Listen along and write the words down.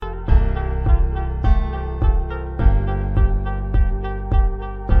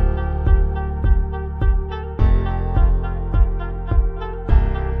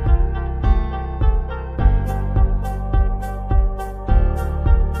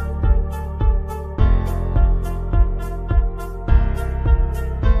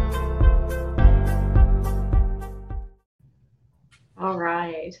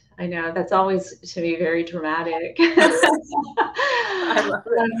I know that's always to be very dramatic. I love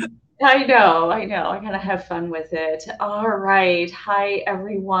it. I know, I know. I kind of have fun with it. All right. Hi,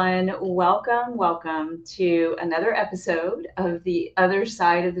 everyone. Welcome, welcome to another episode of The Other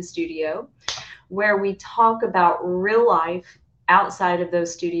Side of the Studio, where we talk about real life outside of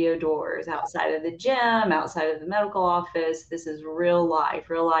those studio doors, outside of the gym, outside of the medical office. This is real life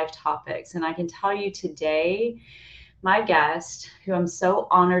topics. And I can tell you today, my guest, who I'm so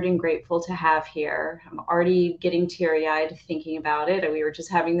honored and grateful to have here. I'm already getting teary eyed thinking about it. We were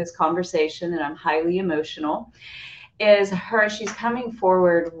just having this conversation and I'm highly emotional. Is her, she's coming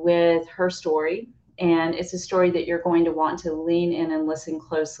forward with her story. And it's a story that you're going to want to lean in and listen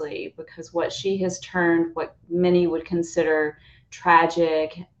closely because what she has turned, what many would consider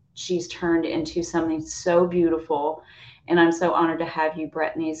tragic, she's turned into something so beautiful. And I'm so honored to have you,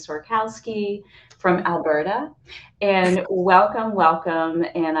 Brettany Sorokowsky from Alberta. And welcome, welcome.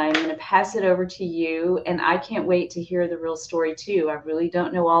 And I'm going to pass it over to you. And I can't wait to hear the real story too. I really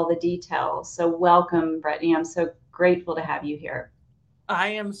don't know all the details. So welcome, Brettany. I'm so grateful to have you here. I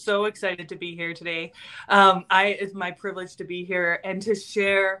am so excited to be here today. It's my privilege to be here and to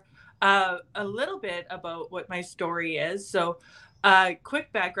share a little bit about what my story is. So,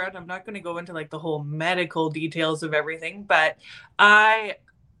 quick background. I'm not going to go into like the whole medical details of everything, but I,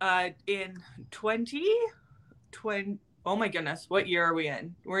 in 2020, oh my goodness, what year are we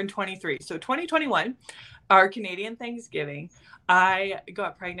in? We're in 23. So 2021, our Canadian Thanksgiving, I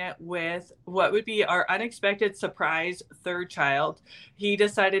got pregnant with what would be our unexpected surprise third child. He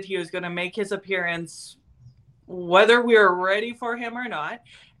decided he was going to make his appearance whether we were ready for him or not.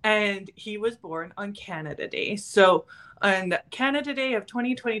 And he was born on Canada Day. So on Canada Day of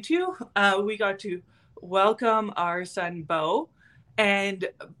 2022, we got to welcome our son, Beau. And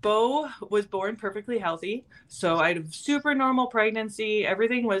Beau was born perfectly healthy. So I had a super normal pregnancy.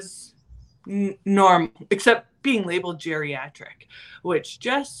 Everything was normal, except being labeled geriatric, which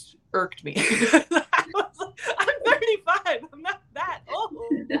just irked me. I was like, I'm 35. I'm not that old.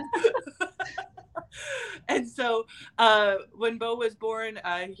 And so when Beau was born,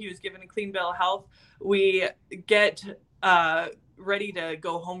 he was given a clean bill of health. We get ready to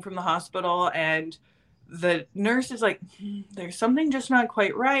go home from the hospital, and the nurse is like, there's something just not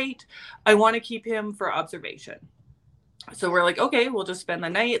quite right. I want to keep him for observation. So we're like, okay, we'll just spend the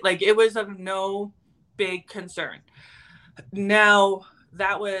night. Like, it was of no big concern. Now,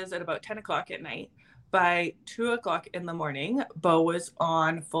 that was at about 10 o'clock at night. By 2 o'clock in the morning, Beau was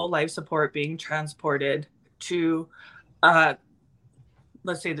on full life support being transported to,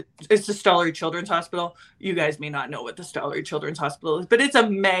 let's say it's the Stollery Children's Hospital. You guys may not know what the Stollery Children's Hospital is, but it's a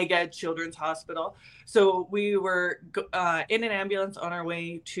mega children's hospital. So we were in an ambulance on our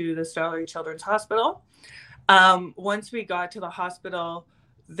way to the Stollery Children's Hospital. Once we got to the hospital,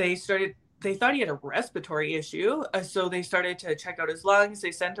 they thought he had a respiratory issue. So they started to check out his lungs.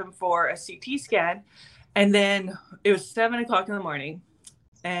 They sent him for a CT scan. And then it was 7 o'clock in the morning.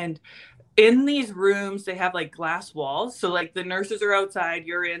 And in these rooms, they have like glass walls. So like the nurses are outside,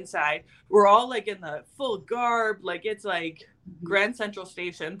 you're inside. We're all like in the full garb. Like it's like Grand Central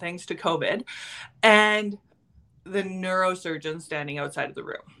Station, thanks to COVID. And the neurosurgeon standing outside of the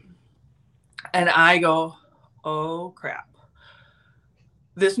room. And I go, oh crap.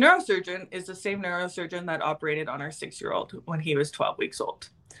 This neurosurgeon is the same neurosurgeon that operated on our 6-year-old when he was 12 weeks old.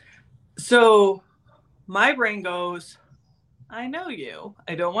 So my brain goes, I know you.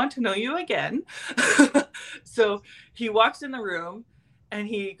 I don't want to know you again. So he walks in the room and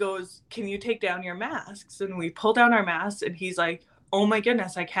he goes, can you take down your masks? And we pull down our masks and he's like, oh my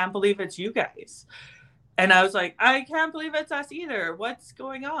goodness, I can't believe it's you guys. And I was like, I can't believe it's us either. What's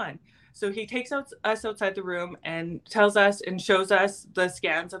going on? So he takes us outside the room and tells us and shows us the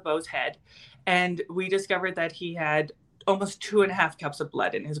scans of Beau's head. And we discovered that he had almost 2.5 cups of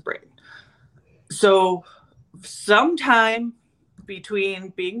blood in his brain. So sometime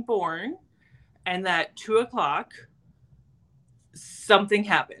between being born and that 2 o'clock, something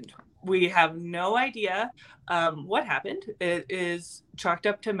happened. We have no idea what happened. It is chalked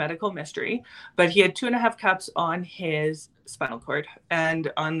up to medical mystery, but he had 2.5 cups on his spinal cord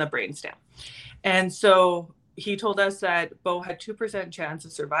and on the brainstem. And so he told us that Beau had 2% chance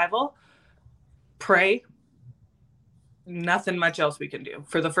of survival. Pray. Nothing much else we can do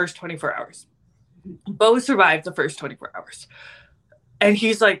for the first 24 hours. Beau survived the first 24 hours. And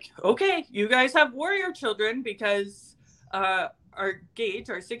he's like, okay, you guys have warrior children because our Gage,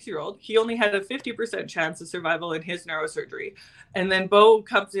 our 6-year-old, he only had a 50% chance of survival in his neurosurgery. And then Beau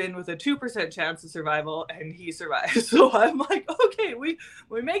comes in with a 2% chance of survival and he survives. So I'm like, okay, we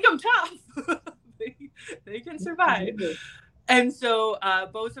make them tough. they can survive. And so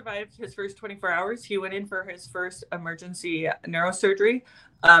Bo survived his first 24 hours. He went in for his first emergency neurosurgery.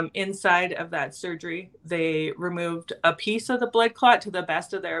 Inside of that surgery, they removed a piece of the blood clot to the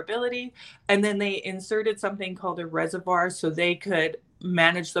best of their ability. And then they inserted something called a reservoir so they could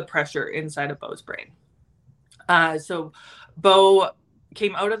manage the pressure inside of Bo's brain. So Bo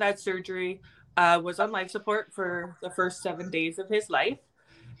came out of that surgery, was on life support for the first 7 days of his life,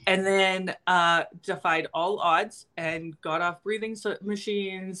 and then defied all odds and got off breathing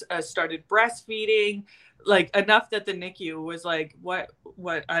machines, started breastfeeding, like enough that the NICU was like, what,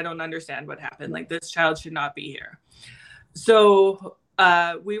 I don't understand what happened. Like, this child should not be here. So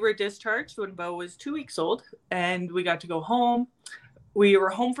we were discharged when Bo was 2 weeks old, and we got to go home. We were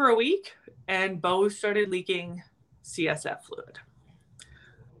home for a week, and Bo started leaking CSF fluid.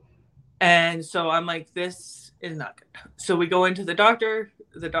 And so I'm like, this is not good. So we go into the doctor.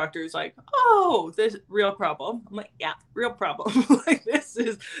 The doctor's like, oh, this real problem. I'm like, yeah, real problem. Like, this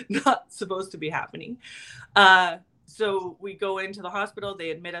is not supposed to be happening. So we go into the hospital. They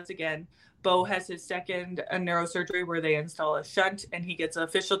admit us again. Bo has his second neurosurgery where they install a shunt, and he gets an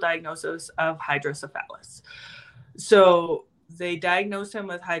official diagnosis of hydrocephalus. So they diagnosed him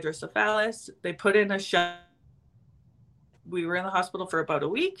with hydrocephalus. They put in a shunt. We were in the hospital for about a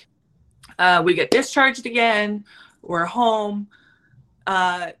week. We get discharged again. We're home.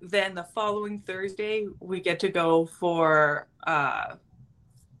 Then the following Thursday, we get to go for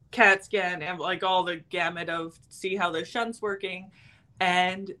CAT scan and like all the gamut of see how the shunt's working.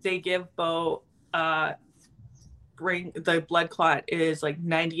 And they give Bo the blood clot is like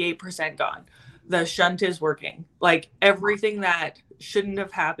 98% gone. The shunt is working. Like, everything that shouldn't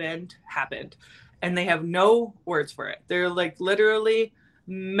have happened. And they have no words for it. They're like, literally,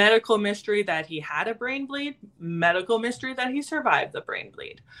 medical mystery that he had a brain bleed, medical mystery that he survived the brain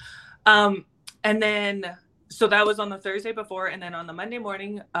bleed. And then, so that was on the Thursday before. And then on the Monday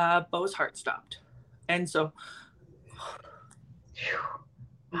morning, Bo's heart stopped. And so,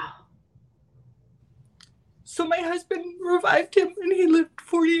 Wow. So my husband revived him, and he lived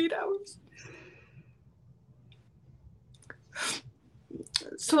 48 hours.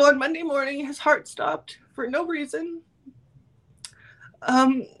 So on Monday morning, his heart stopped for no reason.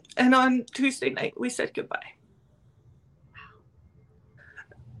 And on Tuesday night, we said goodbye.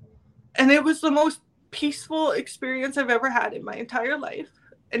 And it was the most peaceful experience I've ever had in my entire life.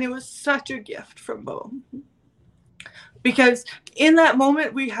 And it was such a gift from Bo. Because in that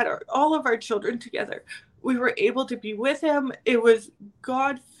moment, we had all of our children together. We were able to be with him. It was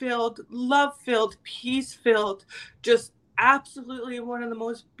God-filled, love-filled, peace-filled, just absolutely one of the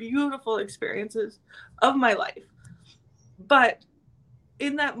most beautiful experiences of my life. But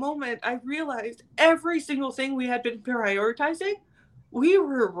in that moment, I realized every single thing we had been prioritizing, we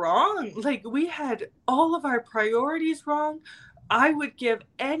were wrong. Like, we had all of our priorities wrong. I would give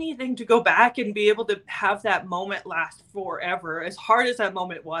anything to go back and be able to have that moment last forever. As hard as that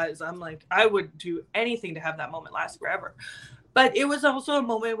moment was, I'm like, I would do anything to have that moment last forever. But it was also a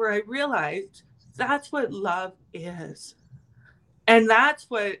moment where I realized that's what love is. And that's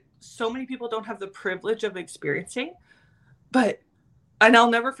what so many people don't have the privilege of experiencing. And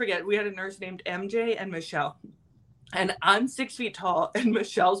I'll never forget, we had a nurse named MJ and Michelle. And I'm 6 feet tall, and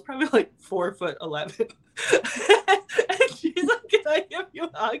Michelle's probably like 4'11". And she's like, can I give you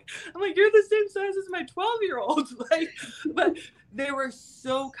a hug? I'm like, you're the same size as my 12-year-old. Like, but they were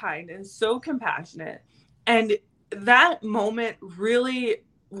so kind and so compassionate. And that moment really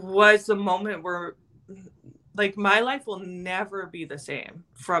was the moment where, like, my life will never be the same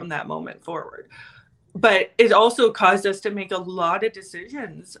from that moment forward. But it also caused us to make a lot of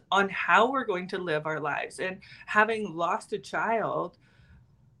decisions on how we're going to live our lives. And having lost a child,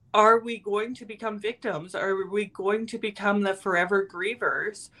 are we going to become victims? Are we going to become the forever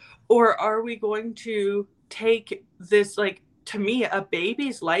grievers? Or are we going to take this, like, to me, a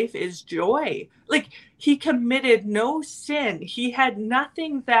baby's life is joy. Like, he committed no sin. He had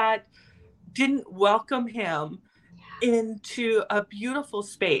nothing that didn't welcome him into a beautiful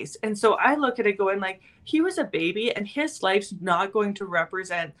space. And so I look at it going, like, he was a baby, and his life's not going to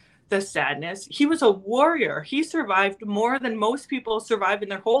represent the sadness. He was a warrior. He survived more than most people survive in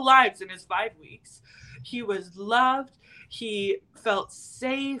their whole lives in his 5 weeks. He was loved. He felt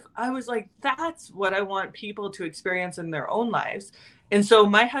safe. I was like, that's what I want people to experience in their own lives. And so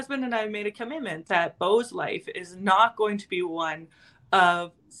my husband and I made a commitment that Bo's life is not going to be one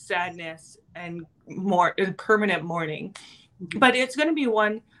of sadness and more permanent mourning, but it's going to be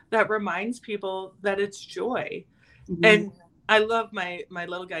one that reminds people that it's joy. Mm-hmm. And I love my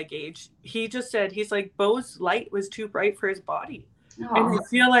little guy Gage. He just said, he's like, Bo's light was too bright for his body. Aww. And I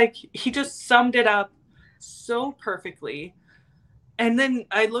feel like he just summed it up so perfectly. And then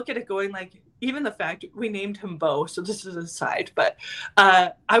I look at it going like, even the fact we named him Bo, so this is a side, but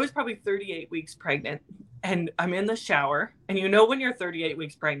I was probably 38 weeks pregnant, and I'm in the shower, and you know when you're 38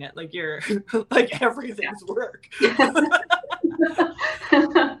 weeks pregnant, like you're like everything's work.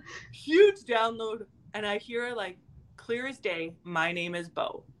 Huge download, and I hear like clear as day, my name is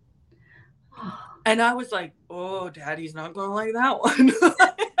Bo. And I was like, oh, Daddy's not going to like that one.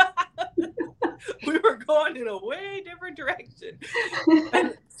 We were going in a way different direction.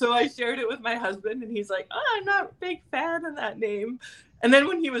 And so I shared it with my husband, and he's like, oh, I'm not a big fan of that name. And then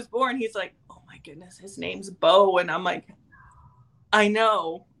when he was born, he's like, oh my goodness, his name's Bo. And I'm like, I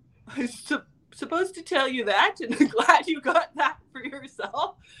know. I was supposed to tell you that, and I'm glad you got that for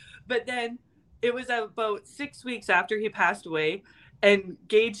yourself. But then it was about 6 weeks after he passed away, and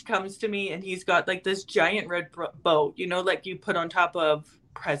Gage comes to me, and he's got like this giant red bow, you know, like you put on top of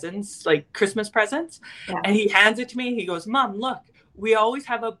presents, like Christmas presents. Yeah. And he hands it to me. He goes, Mom, look, we always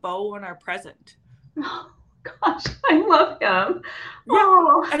have a bow on our present. Oh, gosh, I love him. Yeah.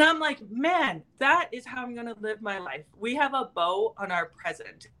 Oh. And I'm like, man, that is how I'm going to live my life. We have a bow on our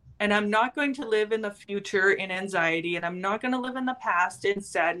present. And I'm not going to live in the future in anxiety, and I'm not going to live in the past in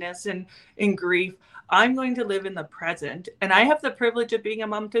sadness and in grief. I'm going to live in the present. And I have the privilege of being a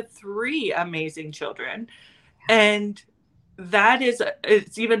mom to 3 amazing children. And that is,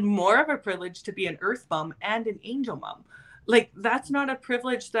 it's even more of a privilege to be an earth mom and an angel mom. Like, that's not a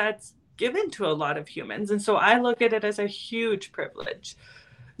privilege that's given to a lot of humans. And so I look at it as a huge privilege.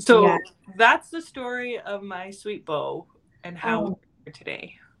 So that's the story of my sweet Bo and how we're here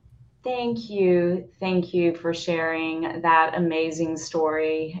today. Thank you. Thank you for sharing that amazing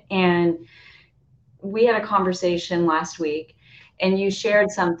story. And we had a conversation last week, and you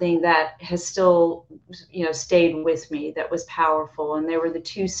shared something that has still, stayed with me, that was powerful. And there were the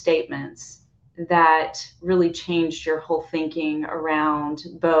 2 statements that really changed your whole thinking around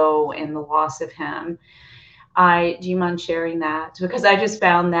Bo and the loss of him. Do you mind sharing that? Because I just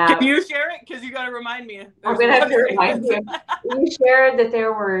found that. Can you share it? Because you got to remind me. I'm going to have to remind you. You shared that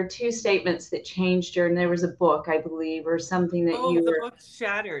there were 2 statements that changed her, and there was a book, I believe, or something that the book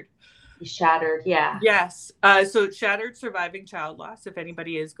Shattered. Shattered, yeah. Yes. So Shattered, Surviving Child Loss. If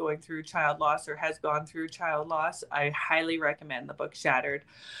anybody is going through child loss or has gone through child loss, I highly recommend the book Shattered.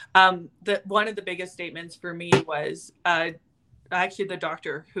 One of the biggest statements for me was actually the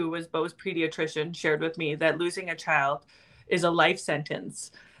doctor who was Bo's pediatrician shared with me that losing a child is a life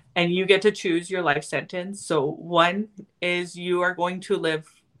sentence, and you get to choose your life sentence. So one is you are going to live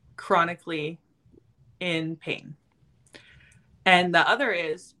chronically in pain, and the other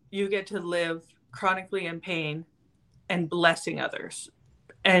is you get to live chronically in pain and blessing others.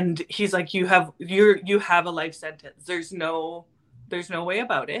 And he's like, you have a life sentence. There's no way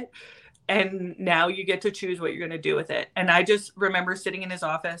about it. And now you get to choose what you're going to do with it. And I just remember sitting in his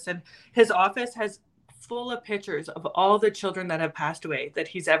office, and his office has full of pictures of all the children that have passed away that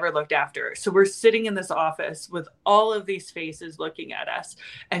he's ever looked after. So we're sitting in this office with all of these faces looking at us,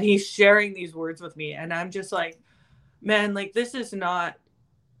 and he's sharing these words with me. And I'm just like, man, like this is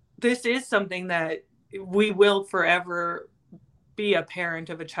something that we will forever be a parent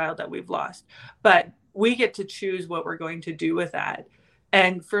of a child that we've lost, but we get to choose what we're going to do with that.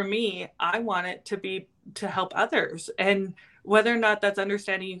 And for me, I want it to be to help others. And whether or not that's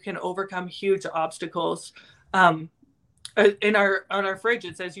understanding you can overcome huge obstacles. On our fridge,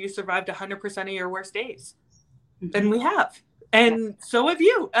 it says you survived 100% of your worst days. Mm-hmm. And we have. And so have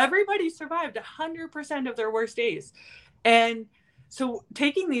you. Everybody survived 100% of their worst days. And so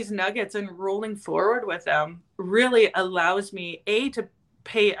taking these nuggets and rolling forward with them really allows me, to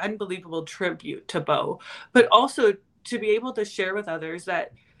pay unbelievable tribute to Bo, but also to be able to share with others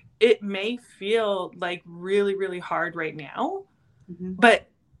that it may feel like really, really hard right now, but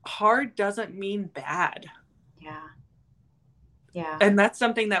hard doesn't mean bad. Yeah. Yeah. And that's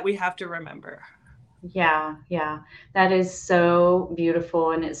something that we have to remember. Yeah. Yeah. That is so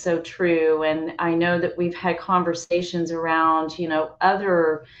beautiful, and it's so true. And I know that we've had conversations around,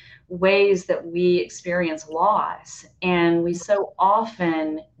 other ways that we experience loss, and we so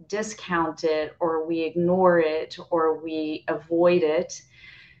often discount it, or we ignore it, or we avoid it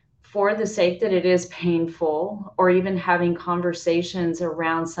for the sake that it is painful, or even having conversations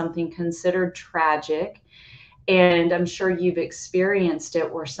around something considered tragic. And I'm sure you've experienced it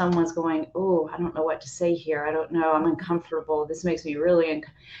where someone's going, oh, I don't know what to say here. I don't know. I'm uncomfortable. This makes me really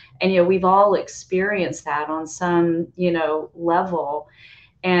and we've all experienced that on some, level.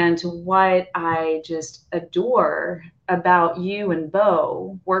 And what I just adore about you and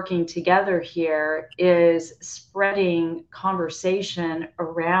Bo working together here is spreading conversation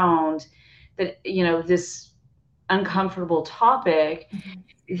around that, this uncomfortable topic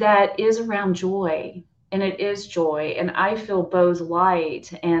that is around joy. And it is joy. And I feel Bo's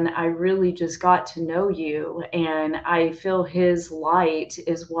light. And I really just got to know you. And I feel his light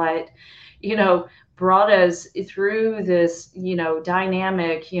is what, you know, brought us through this,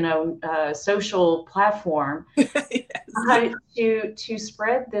 dynamic, social platform Yes. to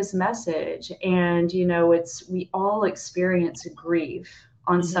spread this message. And we all experience grief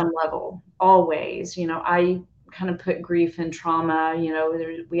on Mhm. some level, always. I kind of put grief and trauma.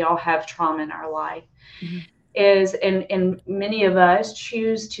 We all have trauma in our life. Mhm. Is and many of us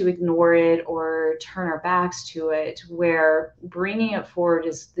choose to ignore it or turn our backs to it, where bringing it forward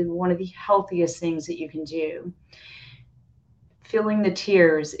is one of the healthiest things that you can do. Feeling the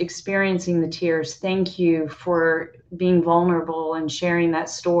tears, experiencing the tears. Thank you for being vulnerable and sharing that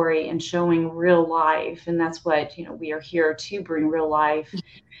story and showing real life. And that's what, we are here to bring real life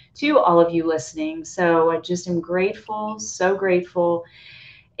to all of you listening. So I just am grateful, so grateful.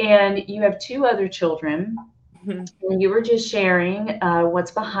 And you have two other children. Mhm. And you were just sharing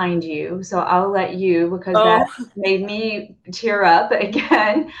what's behind you. So I'll let you, because that Oh, made me tear up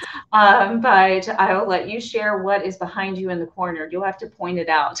again. But I'll let you share what is behind you in the corner. You'll have to point it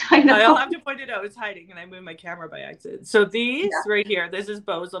out. I I'll know. have to point it out. It's hiding, and I moved my camera by accident. So these Yeah. right here, this is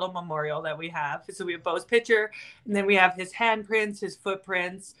Bo's little memorial that we have. So we have Bo's picture, and then we have his handprints, his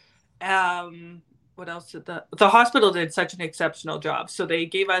footprints. What else did the hospital did such an exceptional job. So they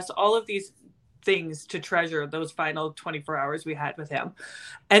gave us all of these things to treasure those final 24 hours we had with him.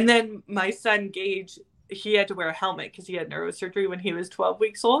 And then my son Gage, he had to wear a helmet because he had neurosurgery when he was 12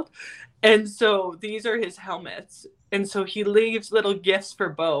 weeks old. And so these are his helmets. And so he leaves little gifts for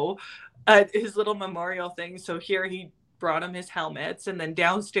Bo at his little memorial thing. So here he brought him his helmets, and then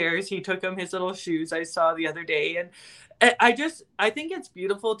downstairs he took him his little shoes I saw the other day. And I think it's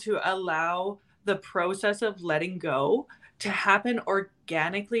beautiful to allow the process of letting go to happen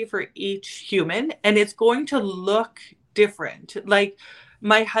organically for each human, and it's going to look different. Like,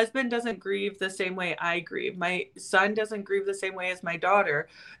 my husband doesn't grieve the same way I grieve. My son doesn't grieve the same way as my daughter.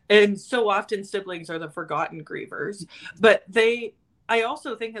 And so often siblings are the forgotten grievers. But I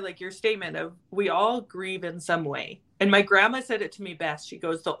also think of like your statement of we all grieve in some way. And my grandma said it to me best. She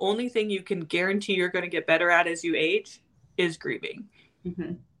goes, the only thing you can guarantee you're going to get better at as you age is grieving.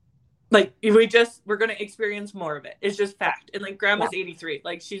 Mm-hmm. Like, we're going to experience more of it. It's just fact. And like, Yeah. grandma's 83.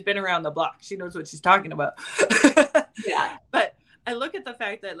 Like, she's been around the block. She knows what she's talking about. Yeah. But I look at the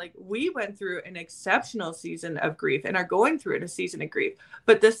fact that like we went through an exceptional season of grief and are going through a season of grief,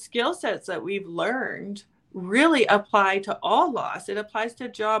 but the skill sets that we've learned really apply to all loss. It applies to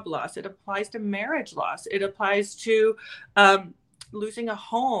job loss. It applies to marriage loss. It applies to losing a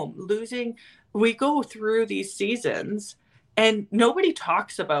home, we go through these seasons and nobody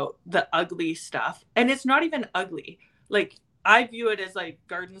talks about the ugly stuff. And it's not even ugly. Like, I view it as like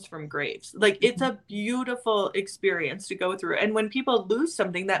gardens from graves. Like, it's a beautiful experience to go through. And when people lose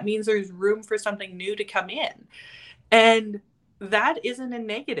something, that means there's room for something new to come in. And that isn't a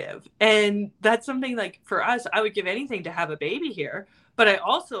negative. And that's something like for us, I would give anything to have a baby here. But I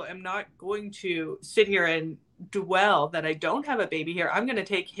also am not going to sit here and dwell that I don't have a baby here. I'm going to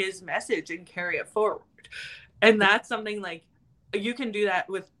take his message and carry it forward. And that's something like you can do that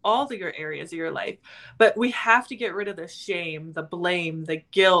with all of your areas of your life. But we have to get rid of the shame, the blame, the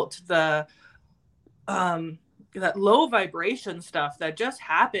guilt, um that low vibration stuff that just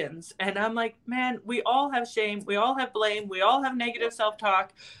happens. And I'm like, man, we all have shame, we all have blame, we all have negative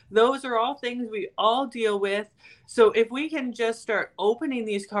self-talk. Those are all things we all deal with. So if we can just start opening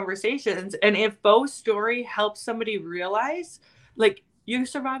these conversations, and if Bo's story helps somebody realize like you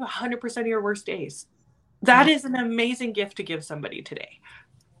survive 100% of your worst days, that is an amazing gift to give somebody today.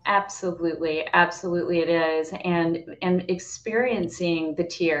 Absolutely, absolutely it is. And experiencing the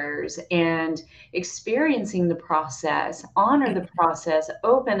tears and experiencing the process, honor the process,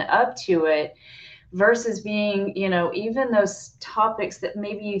 open up to it, versus being, even those topics that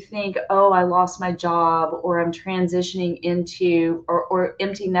maybe you think, oh, I lost my job, or I'm transitioning into, or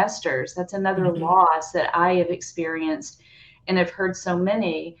empty nesters. That's another Mhm. loss that I have experienced and have heard so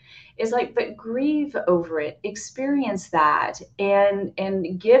many. Is like, but grieve over it, experience that, and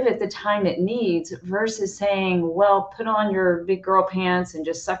give it the time it needs, versus saying, well, put on your big girl pants and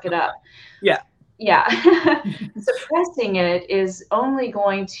just suck it up. Yeah. Yeah. Suppressing it is only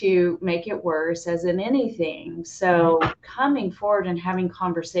going to make it worse, as in anything. So coming forward and having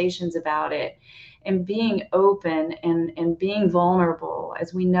conversations about it, and being open, and being vulnerable,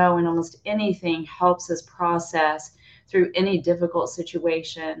 as we know in almost anything, helps us process through any difficult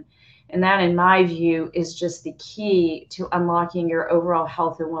situation. And that, in my view, is just the key to unlocking your overall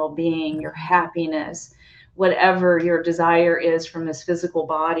health and well-being, your happiness, whatever your desire is from this physical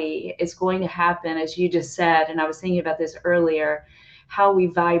body, it's going to happen, as you just said. And I was thinking about this earlier, how we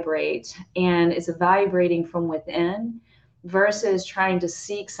vibrate, and it's vibrating from within versus trying to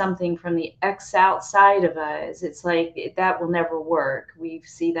seek something from the outside of us. It's like that will never work. We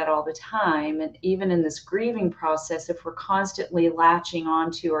see that all the time. And even in this grieving process, if we're constantly latching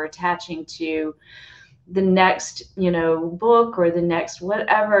onto or attaching to the next, book or the next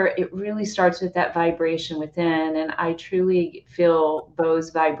whatever, it really starts with that vibration within. And I truly feel Bo's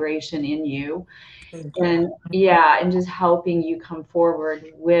vibration in you. Thank And you. yeah, and just helping you come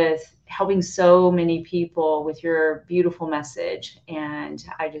forward with helping so many people with your beautiful message. And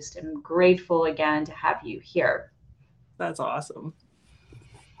I just am grateful again to have you here. That's awesome.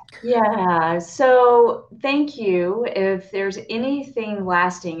 Yeah, so thank you. If there's anything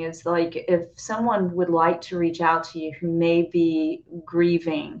lasting, it's like if someone would like to reach out to you who may be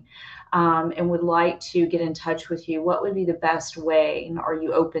grieving, and would like to get in touch with you, what would be the best way? And are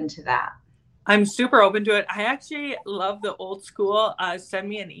you open to that? I'm super open to it. I actually love the old school. Send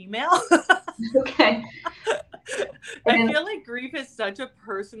me an email. Okay. I And feel like grief is such a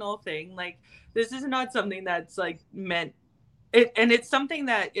personal thing. Like, this is not something that's like meant it, and it's something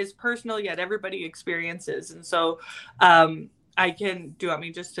that is personal, yet everybody experiences. And so, I can, do you want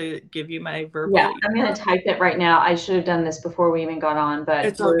me just to give you my yeah, verbal I'm going email? to type it right now. I should have done this before we even got on, but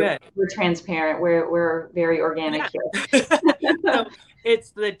It's all good. we're transparent. We're very organic Yeah. here. So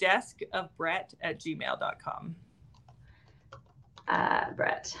it's the desk of Brett@gmail.com.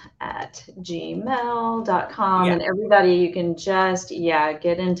 Brett at gmail.com. Yeah. And everybody, you can just,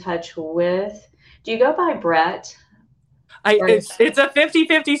 get in touch with. Do you go by Brett? Or, It's a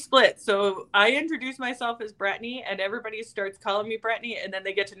 50-50 split. So I introduce myself as Brettany, and everybody starts calling me Brettany, and then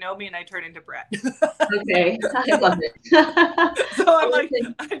they get to know me and I turn into Brett. okay, I love it. So I'm like,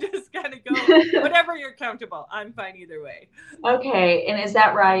 I just kind of go, whatever you're comfortable. I'm fine either way. Okay, and is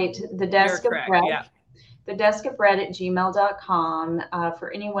that right? The You're desk of correct. Brett. Yeah. The desk of Brett at gmail.com,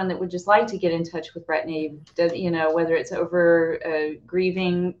 for anyone that would just like to get in touch with Brettany, whether it's over a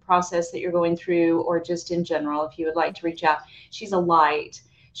grieving process that you're going through or just in general, if you would like to reach out. She's a light,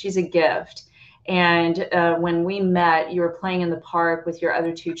 she's a gift. And when we met, you were playing in the park with your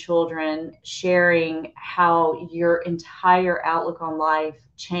other two children, sharing how your entire outlook on life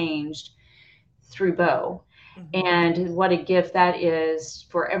changed through Bo. Mm-hmm. And what a gift that is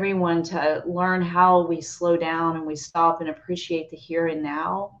for everyone to learn how we slow down and we stop and appreciate the here and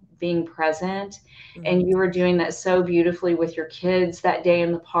now, being present. And Mm-hmm. you were doing that so beautifully with your kids that day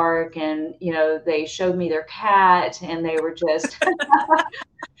in the park. And, they showed me their cat and they were just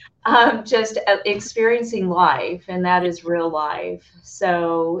experiencing life, and that is real life.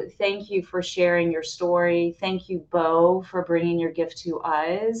 So thank you for sharing your story. Thank you, Bo, for bringing your gift to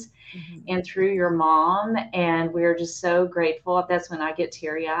us Mm-hmm. and through your mom. And we're just so grateful. That's when I get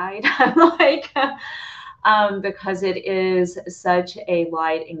teary eyed. I'm like, because it is such a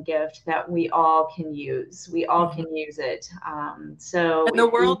light and gift that we all can use. We all Mm-hmm. can use it. So And the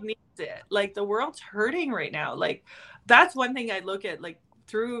world needs it. Like, the world's hurting right now. Like, that's one thing I look at, like,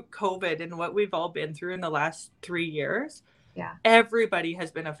 through COVID and what we've all been through in the last 3 years. Yeah. Everybody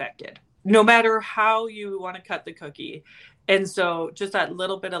has been affected, no matter how you want to cut the cookie. And so just that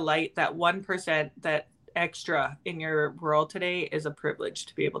little bit of light, that 1%, that extra in your world today is a privilege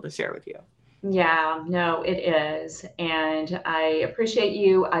to be able to share with you. Yeah, no, it is. And I appreciate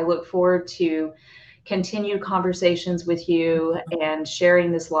you. I look forward to continued conversations with you and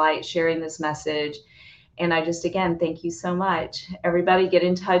sharing this light, sharing this message. And I just, again, thank you so much. Everybody get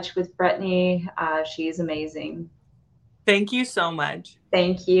in touch with Brettany. She's amazing. Thank you so much.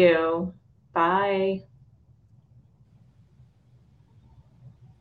 Thank you. Bye.